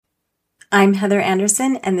I'm Heather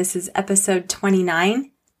Anderson, and this is episode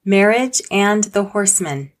 29, Marriage and the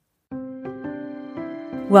Horsemen.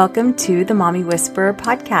 Welcome to the Mommy Whisperer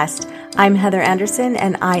podcast. I'm Heather Anderson,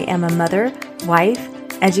 and I am a mother, wife,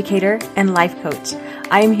 educator, and life coach.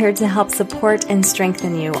 I am here to help support and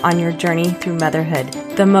strengthen you on your journey through motherhood,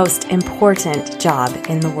 the most important job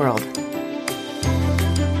in the world.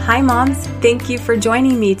 Hi, moms. Thank you for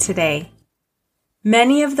joining me today.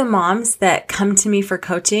 Many of the moms that come to me for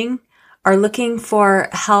coaching are looking for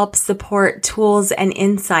help, support, tools, and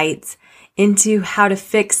insights into how to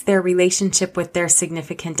fix their relationship with their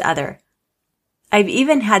significant other. I've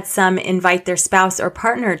even had some invite their spouse or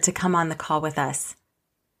partner to come on the call with us.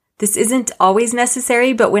 This isn't always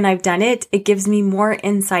necessary, but when I've done it, it gives me more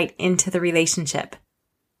insight into the relationship.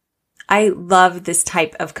 I love this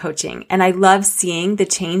type of coaching, and I love seeing the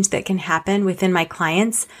change that can happen within my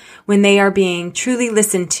clients when they are being truly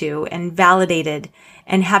listened to and validated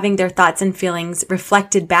and having their thoughts and feelings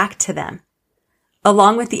reflected back to them.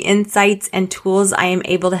 Along with the insights and tools I am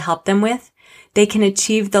able to help them with, they can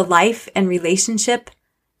achieve the life and relationship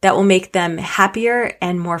that will make them happier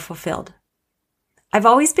and more fulfilled. I've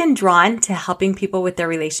always been drawn to helping people with their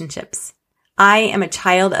relationships. I am a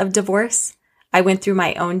child of divorce. I went through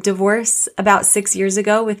my own divorce about 6 years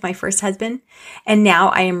ago with my first husband, and now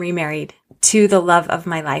I am remarried to the love of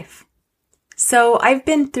my life. So I've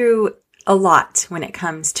been through a lot when it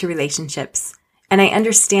comes to relationships, and I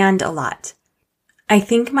understand a lot. I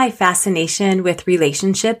think my fascination with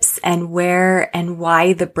relationships and where and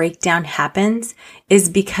why the breakdown happens is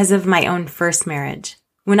because of my own first marriage.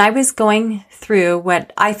 When I was going through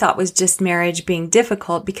what I thought was just marriage being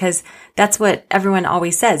difficult, because that's what everyone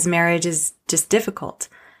always says, marriage is just difficult,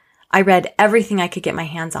 I read everything I could get my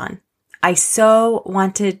hands on. I so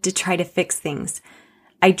wanted to try to fix things.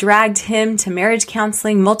 I dragged him to marriage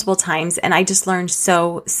counseling multiple times, and I just learned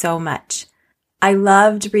so much. I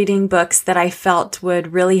loved reading books that I felt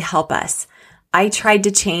would really help us. I tried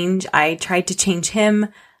to change. I tried to change him.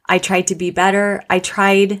 I tried to be better. I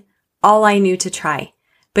tried all I knew to try.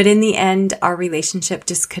 But in the end, our relationship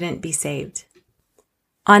just couldn't be saved.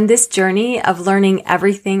 On this journey of learning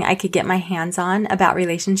everything I could get my hands on about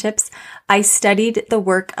relationships, I studied the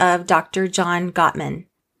work of Dr. John Gottman.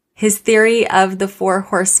 His theory of the 4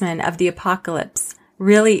 horsemen of the apocalypse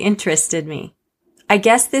really interested me. I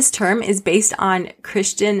guess this term is based on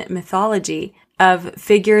Christian mythology of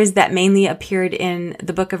figures that mainly appeared in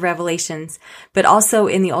the book of Revelations, but also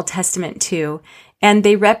in the Old Testament too. And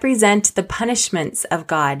they represent the punishments of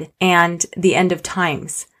God and the end of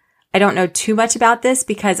times. I don't know too much about this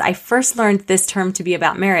because I first learned this term to be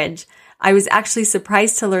about marriage. I was actually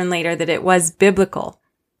surprised to learn later that it was biblical.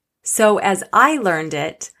 So as I learned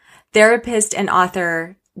it, therapist and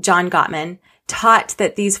author John Gottman taught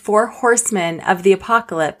that these 4 horsemen of the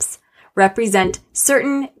apocalypse represent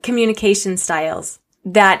certain communication styles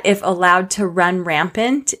that, if allowed to run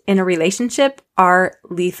rampant in a relationship, are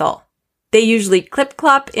lethal. They usually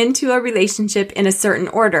clip-clop into a relationship in a certain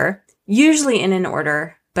order, usually in an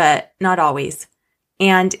order, but not always.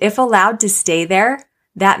 And if allowed to stay there,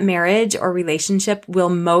 that marriage or relationship will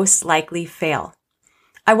most likely fail.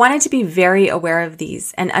 I wanted to be very aware of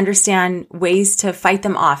these and understand ways to fight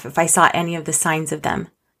them off if I saw any of the signs of them.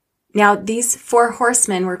 Now, these 4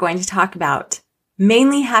 horsemen we're going to talk about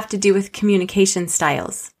mainly have to do with communication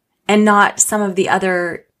styles and not some of the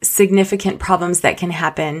other significant problems that can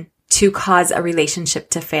happen to cause a relationship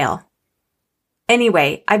to fail.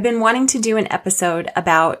 Anyway, I've been wanting to do an episode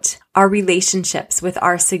about our relationships with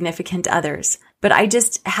our significant others, but I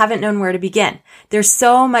just haven't known where to begin. There's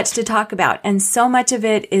so much to talk about, and so much of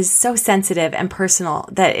it is so sensitive and personal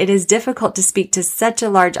that it is difficult to speak to such a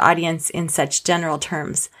large audience in such general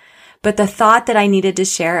terms. But the thought that I needed to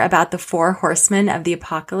share about the 4 horsemen of the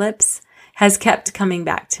apocalypse has kept coming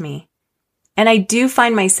back to me. And I do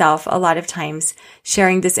find myself a lot of times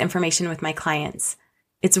sharing this information with my clients.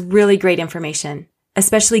 It's really great information,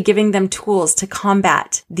 especially giving them tools to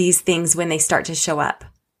combat these things when they start to show up.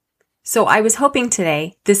 So I was hoping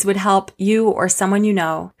today this would help you or someone you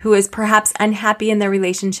know who is perhaps unhappy in their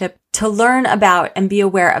relationship to learn about and be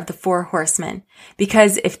aware of the 4 horsemen.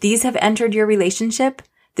 Because if these have entered your relationship,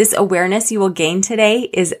 this awareness you will gain today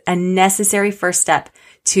is a necessary first step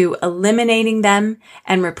to eliminating them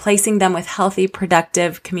and replacing them with healthy,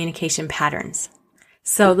 productive communication patterns.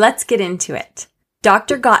 So let's get into it.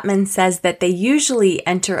 Dr. Gottman says that they usually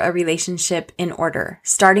enter a relationship in order,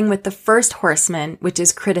 starting with the first horseman, which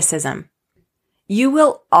is criticism. You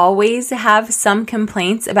will always have some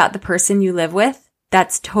complaints about the person you live with.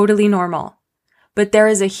 That's totally normal. But there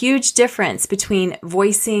is a huge difference between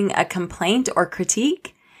voicing a complaint or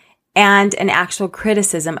critique and an actual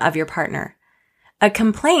criticism of your partner. A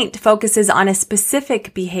complaint focuses on a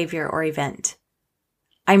specific behavior or event.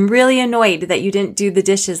 I'm really annoyed that you didn't do the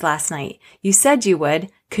dishes last night. You said you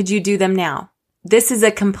would. Could you do them now? This is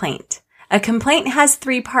a complaint. A complaint has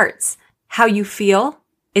 3 parts. How you feel,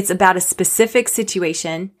 it's about a specific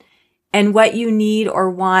situation, and what you need or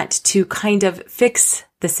want to kind of fix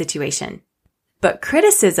the situation. But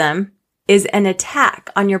criticism is an attack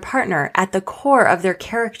on your partner at the core of their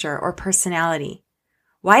character or personality.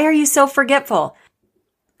 Why are you so forgetful?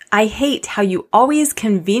 I hate how you always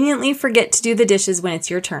conveniently forget to do the dishes when it's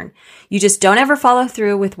your turn. You just don't ever follow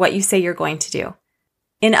through with what you say you're going to do.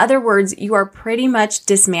 In other words, you are pretty much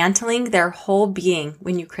dismantling their whole being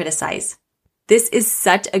when you criticize. This is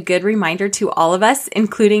such a good reminder to all of us,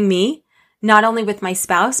 including me, not only with my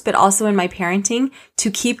spouse, but also in my parenting,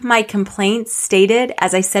 to keep my complaints stated,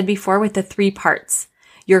 as I said before, with the 3 parts.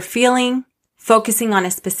 Your feeling, focusing on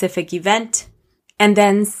a specific event, and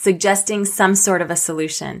then suggesting some sort of a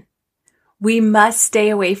solution. We must stay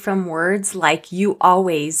away from words like you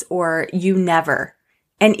always or you never.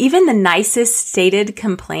 And even the nicest stated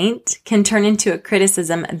complaint can turn into a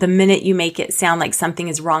criticism the minute you make it sound like something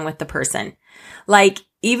is wrong with the person. Like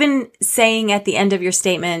even saying at the end of your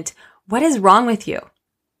statement, "What is wrong with you?"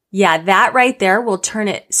 Yeah, that right there will turn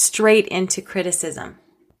it straight into criticism.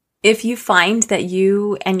 If you find that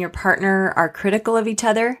you and your partner are critical of each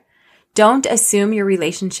other, don't assume your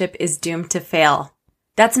relationship is doomed to fail.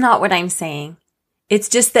 That's not what I'm saying. It's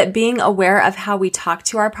just that being aware of how we talk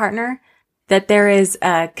to our partner, that there is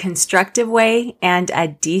a constructive way and a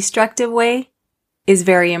destructive way, is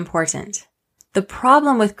very important. The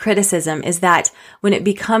problem with criticism is that when it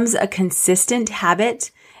becomes a consistent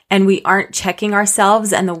habit and we aren't checking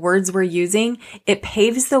ourselves and the words we're using, it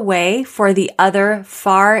paves the way for the other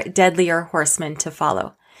far deadlier horsemen to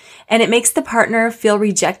follow. And it makes the partner feel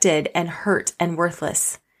rejected and hurt and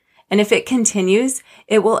worthless. And if it continues,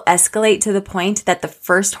 it will escalate to the point that the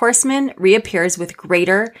first horseman reappears with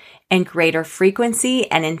greater and greater frequency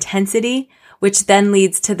and intensity, which then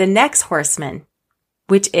leads to the next horseman,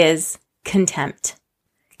 which is contempt.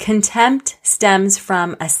 Contempt stems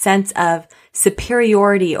from a sense of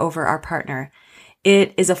superiority over our partner.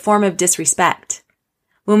 It is a form of disrespect.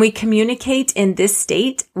 When we communicate in this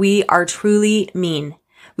state, we are truly mean.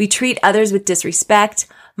 We treat others with disrespect,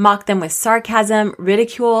 mock them with sarcasm,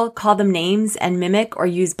 ridicule, call them names, and mimic or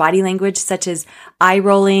use body language such as eye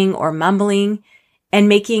rolling or mumbling, and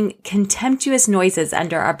making contemptuous noises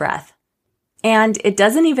under our breath. And it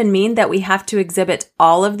doesn't even mean that we have to exhibit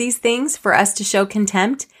all of these things for us to show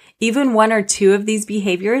contempt. Even 1 or 2 of these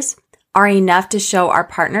behaviors are enough to show our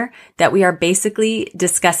partner that we are basically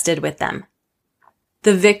disgusted with them.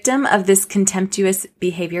 The victim of this contemptuous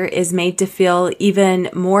behavior is made to feel even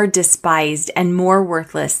more despised and more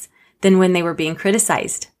worthless than when they were being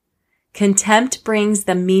criticized. Contempt brings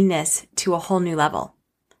the meanness to a whole new level.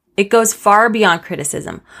 It goes far beyond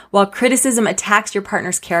criticism. While criticism attacks your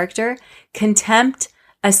partner's character, contempt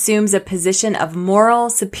assumes a position of moral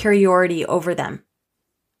superiority over them.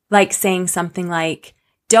 Like saying something like,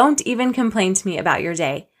 "Don't even complain to me about your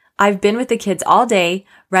day. I've been with the kids all day,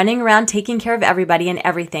 running around taking care of everybody and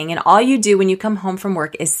everything, and all you do when you come home from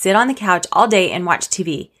work is sit on the couch all day and watch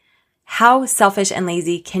TV. How selfish and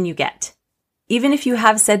lazy can you get?" Even if you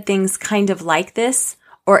have said things kind of like this,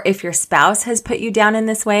 or if your spouse has put you down in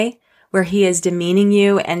this way, where he is demeaning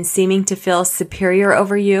you and seeming to feel superior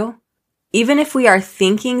over you, even if we are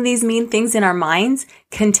thinking these mean things in our minds,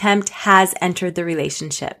 contempt has entered the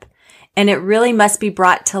relationship. And it really must be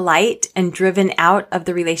brought to light and driven out of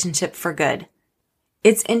the relationship for good.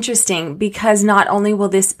 It's interesting because not only will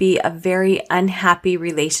this be a very unhappy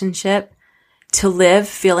relationship to live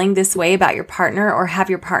feeling this way about your partner or have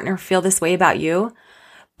your partner feel this way about you,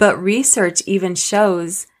 but research even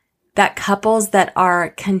shows that couples that are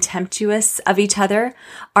contemptuous of each other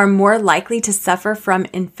are more likely to suffer from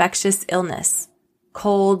infectious illness,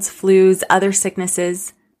 colds, flus, other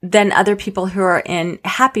sicknesses, than other people who are in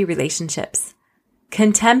happy relationships.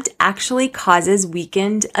 Contempt actually causes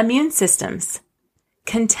weakened immune systems.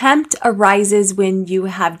 Contempt arises when you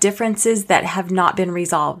have differences that have not been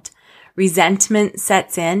resolved. Resentment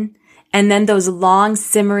sets in, and then those long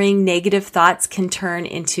simmering negative thoughts can turn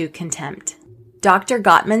into contempt. Dr.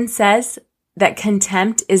 Gottman says that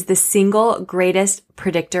contempt is the single greatest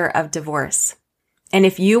predictor of divorce. And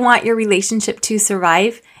if you want your relationship to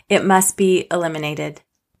survive, it must be eliminated.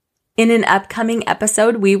 In an upcoming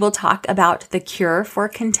episode, we will talk about the cure for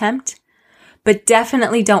contempt, but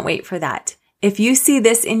definitely don't wait for that. If you see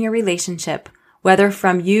this in your relationship, whether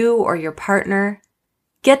from you or your partner,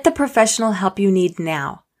 get the professional help you need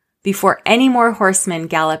now. before any more horsemen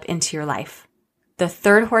gallop into your life. The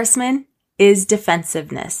third horseman is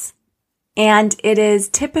defensiveness, and it is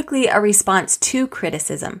typically a response to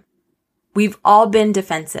criticism. We've all been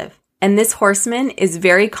defensive, and this horseman is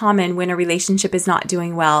very common when a relationship is not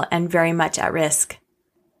doing well and very much at risk.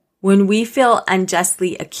 When we feel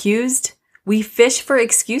unjustly accused, we fish for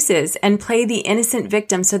excuses and play the innocent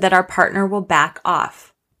victim so that our partner will back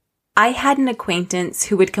off. I had an acquaintance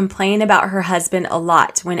who would complain about her husband a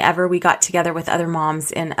lot whenever we got together with other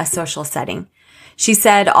moms in a social setting. She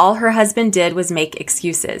said all her husband did was make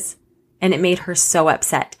excuses, and it made her so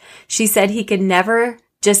upset. She said he could never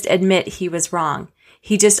just admit he was wrong.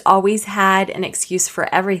 He just always had an excuse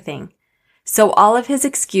for everything. So all of his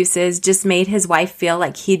excuses just made his wife feel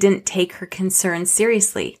like he didn't take her concerns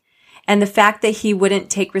seriously. And the fact that he wouldn't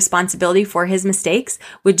take responsibility for his mistakes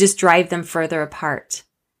would just drive them further apart.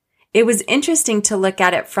 It was interesting to look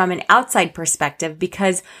at it from an outside perspective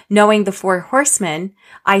because knowing the four horsemen,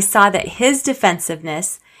 I saw that his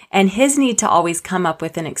defensiveness and his need to always come up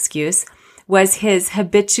with an excuse was his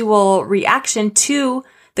habitual reaction to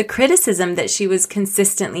the criticism that she was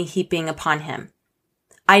consistently heaping upon him.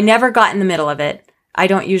 I never got in the middle of it. I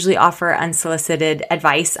don't usually offer unsolicited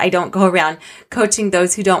advice. I don't go around coaching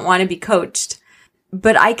those who don't want to be coached.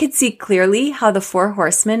 But I could see clearly how the four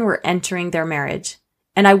horsemen were entering their marriage.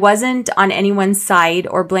 And I wasn't on anyone's side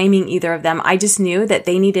or blaming either of them. I just knew that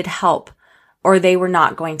they needed help or they were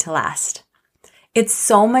not going to last. It's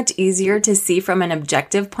so much easier to see from an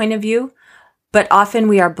objective point of view, but often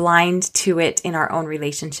we are blind to it in our own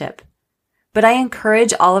relationship. But I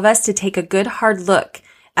encourage all of us to take a good hard look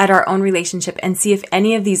at our own relationship and see if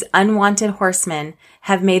any of these unwanted horsemen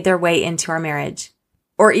have made their way into our marriage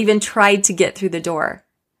or even tried to get through the door,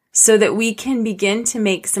 so that we can begin to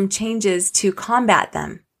make some changes to combat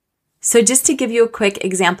them. So just to give you a quick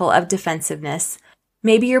example of defensiveness,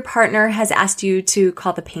 maybe your partner has asked you to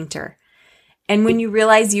call the painter. And when you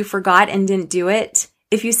realize you forgot and didn't do it,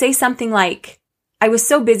 if you say something like, "I was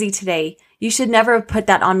so busy today, you should never have put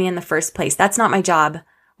that on me in the first place. That's not my job.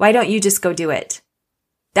 Why don't you just go do it?"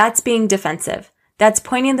 That's being defensive. That's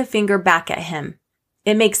pointing the finger back at him.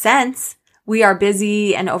 It makes sense. We are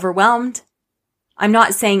busy and overwhelmed. I'm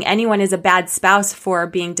not saying anyone is a bad spouse for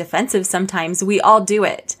being defensive sometimes. We all do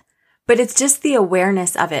it. But it's just the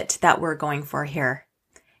awareness of it that we're going for here.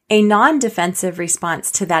 A non-defensive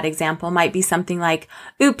response to that example might be something like,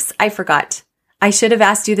 "Oops, I forgot. I should have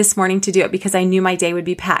asked you this morning to do it because I knew my day would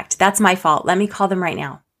be packed. That's my fault. Let me call them right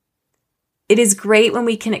now." It is great when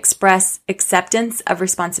we can express acceptance of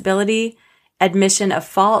responsibility, admission of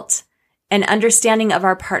fault, and understanding of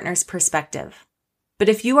our partner's perspective. But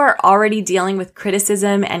if you are already dealing with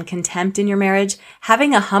criticism and contempt in your marriage,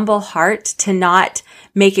 having a humble heart to not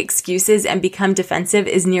make excuses and become defensive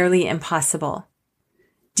is nearly impossible.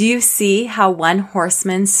 Do you see how one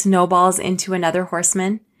horseman snowballs into another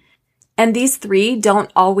horseman? And these three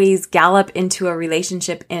don't always gallop into a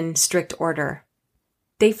relationship in strict order.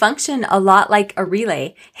 They function a lot like a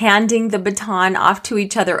relay, handing the baton off to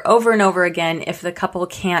each other over and over again if the couple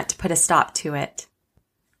can't put a stop to it.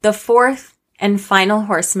 The fourth and final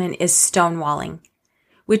horseman is stonewalling,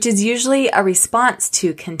 which is usually a response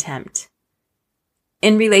to contempt.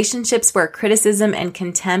 In relationships where criticism and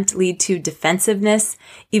contempt lead to defensiveness,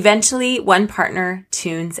 eventually one partner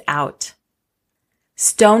tunes out.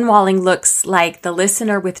 Stonewalling looks like the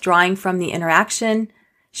listener withdrawing from the interaction,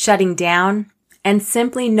 shutting down, and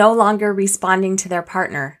simply no longer responding to their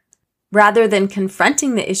partner. Rather than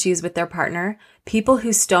confronting the issues with their partner, people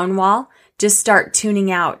who stonewall just start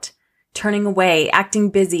tuning out, turning away, acting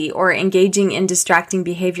busy, or engaging in distracting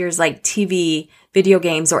behaviors like TV, video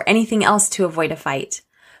games, or anything else to avoid a fight.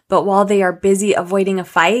 But while they are busy avoiding a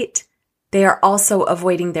fight, they are also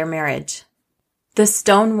avoiding their marriage. The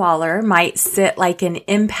stonewaller might sit like an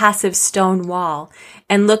impassive stone wall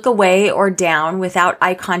and look away or down without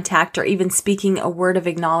eye contact or even speaking a word of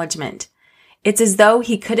acknowledgement. It's as though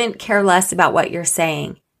he couldn't care less about what you're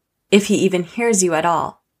saying, if he even hears you at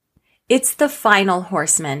all. It's the final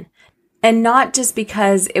horseman, and not just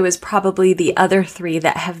because it was probably the other three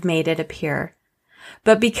that have made it appear,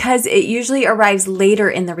 but because it usually arrives later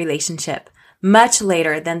in the relationship, much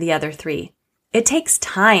later than the other three. It takes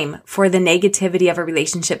time for the negativity of a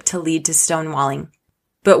relationship to lead to stonewalling.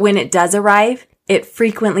 But when it does arrive, it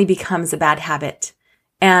frequently becomes a bad habit.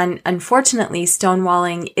 And unfortunately,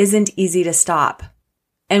 stonewalling isn't easy to stop.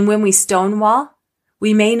 And when we stonewall,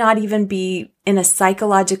 we may not even be in a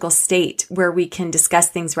psychological state where we can discuss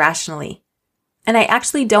things rationally. And I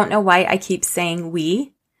actually don't know why I keep saying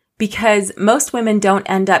we, because most women don't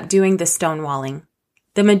end up doing the stonewalling.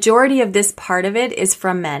 The majority of this part of it is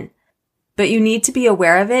from men. but you need to be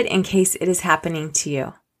aware of it in case it is happening to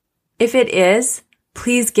you. If it is,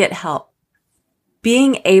 please get help.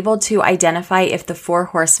 Being able to identify if the 4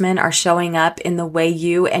 horsemen are showing up in the way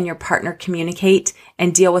you and your partner communicate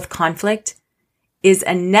and deal with conflict is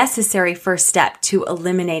a necessary first step to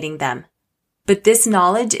eliminating them. But this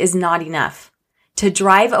knowledge is not enough. To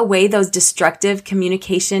drive away those destructive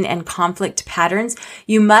communication and conflict patterns,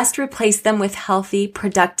 you must replace them with healthy,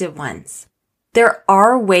 productive ones. There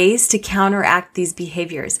are ways to counteract these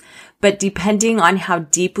behaviors, but depending on how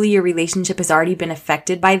deeply your relationship has already been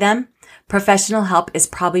affected by them, professional help is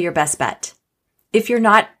probably your best bet. If you're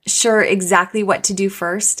not sure exactly what to do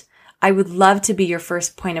first, I would love to be your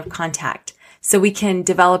first point of contact so we can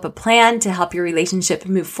develop a plan to help your relationship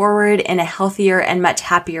move forward in a healthier and much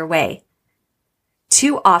happier way.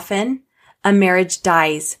 Too often, a marriage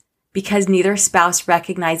dies because neither spouse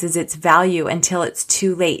recognizes its value until it's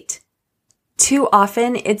too late. Too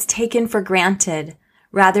often, it's taken for granted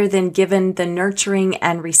rather than given the nurturing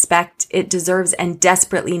and respect it deserves and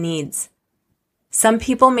desperately needs. Some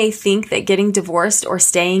people may think that getting divorced or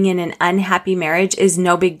staying in an unhappy marriage is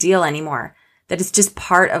no big deal anymore, that it's just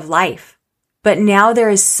part of life. But now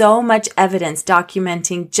there is so much evidence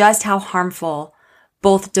documenting just how harmful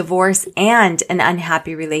both divorce and an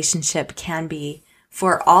unhappy relationship can be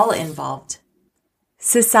for all involved.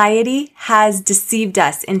 Society has deceived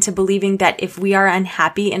us into believing that if we are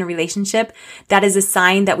unhappy in a relationship, that is a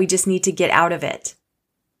sign that we just need to get out of it.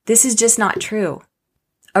 This is just not true.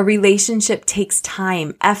 A relationship takes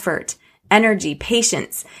time, effort, energy,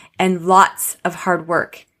 patience, and lots of hard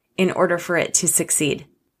work in order for it to succeed.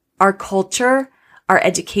 Our culture, our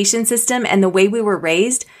education system, and the way we were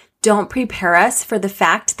raised don't prepare us for the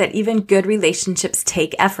fact that even good relationships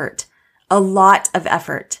take effort, a lot of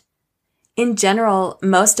effort. In general,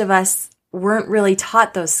 most of us weren't really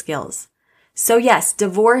taught those skills. So yes,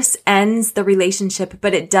 divorce ends the relationship,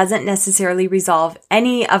 but it doesn't necessarily resolve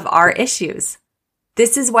any of our issues.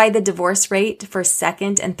 This is why the divorce rate for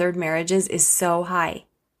second and third marriages is so high.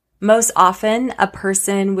 Most often, a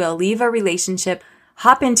person will leave a relationship,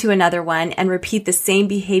 hop into another one, and repeat the same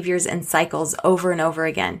behaviors and cycles over and over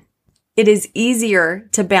again. It is easier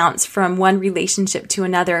to bounce from one relationship to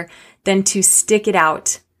another than to stick it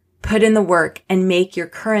out, put in the work, and make your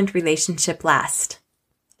current relationship last.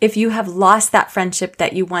 If you have lost that friendship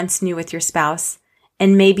that you once knew with your spouse,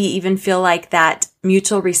 and maybe even feel like that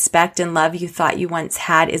mutual respect and love you thought you once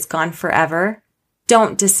had is gone forever,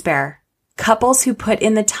 don't despair. Couples who put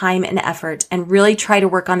in the time and effort and really try to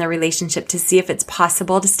work on their relationship to see if it's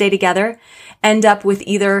possible to stay together end up with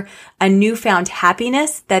either a newfound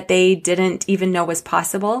happiness that they didn't even know was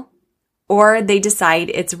possible, or they decide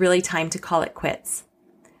it's really time to call it quits.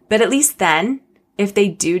 But at least then, if they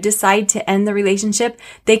do decide to end the relationship,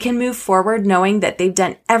 they can move forward knowing that they've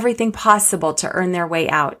done everything possible to earn their way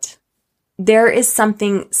out. There is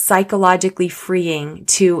something psychologically freeing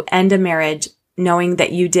to end a marriage knowing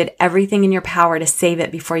that you did everything in your power to save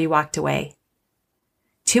it before you walked away.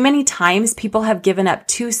 Too many times people have given up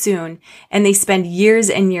too soon and they spend years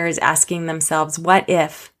and years asking themselves, what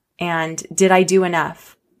if, and did I do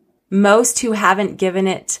enough? Most who haven't given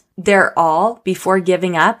it their all before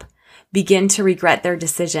giving up begin to regret their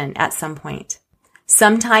decision at some point.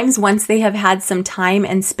 Sometimes once they have had some time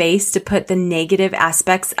and space to put the negative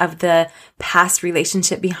aspects of the past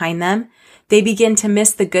relationship behind them, they begin to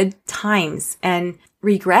miss the good times and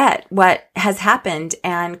regret what has happened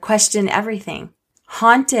and question everything,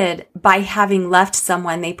 haunted by having left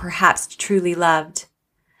someone they perhaps truly loved.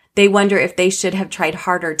 They wonder if they should have tried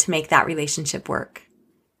harder to make that relationship work.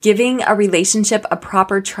 Giving a relationship a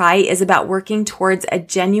proper try is about working towards a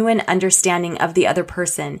genuine understanding of the other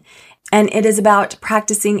person, and it is about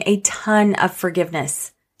practicing a ton of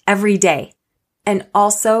forgiveness every day, and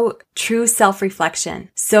also true self-reflection,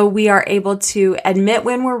 so we are able to admit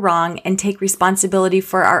when we're wrong and take responsibility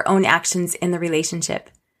for our own actions in the relationship.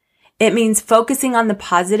 It means focusing on the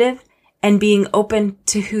positive and being open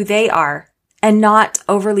to who they are, and not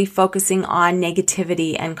overly focusing on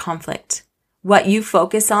negativity and conflict. What you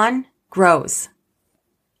focus on grows.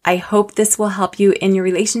 I hope this will help you in your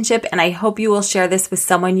relationship, and I hope you will share this with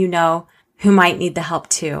someone you know who might need the help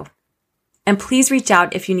too. And please reach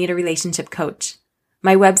out if you need a relationship coach.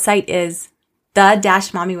 My website is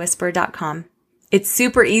the-mommywhisperer.com. It's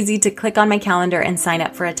super easy to click on my calendar and sign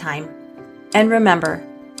up for a time. And remember,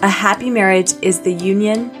 a happy marriage is the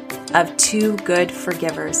union of two good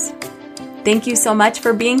forgivers. Thank you so much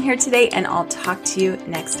for being here today, and I'll talk to you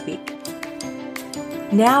next week.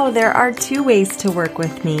 Now there are 2 ways to work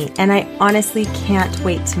with me, and I honestly can't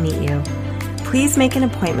wait to meet you. please make an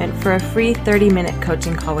appointment for a free 30-minute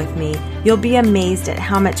coaching call with me. You'll be amazed at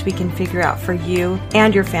how much we can figure out for you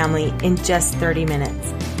and your family in just 30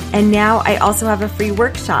 minutes. And now I also have a free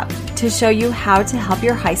workshop to show you how to help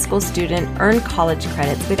your high school student earn college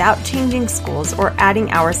credits without changing schools or adding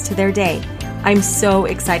hours to their day. I'm so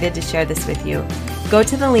excited to share this with you. Go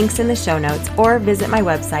to the links in the show notes or visit my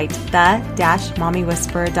website,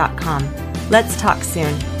 the-mommywhisperer.com. Let's talk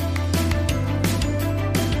soon.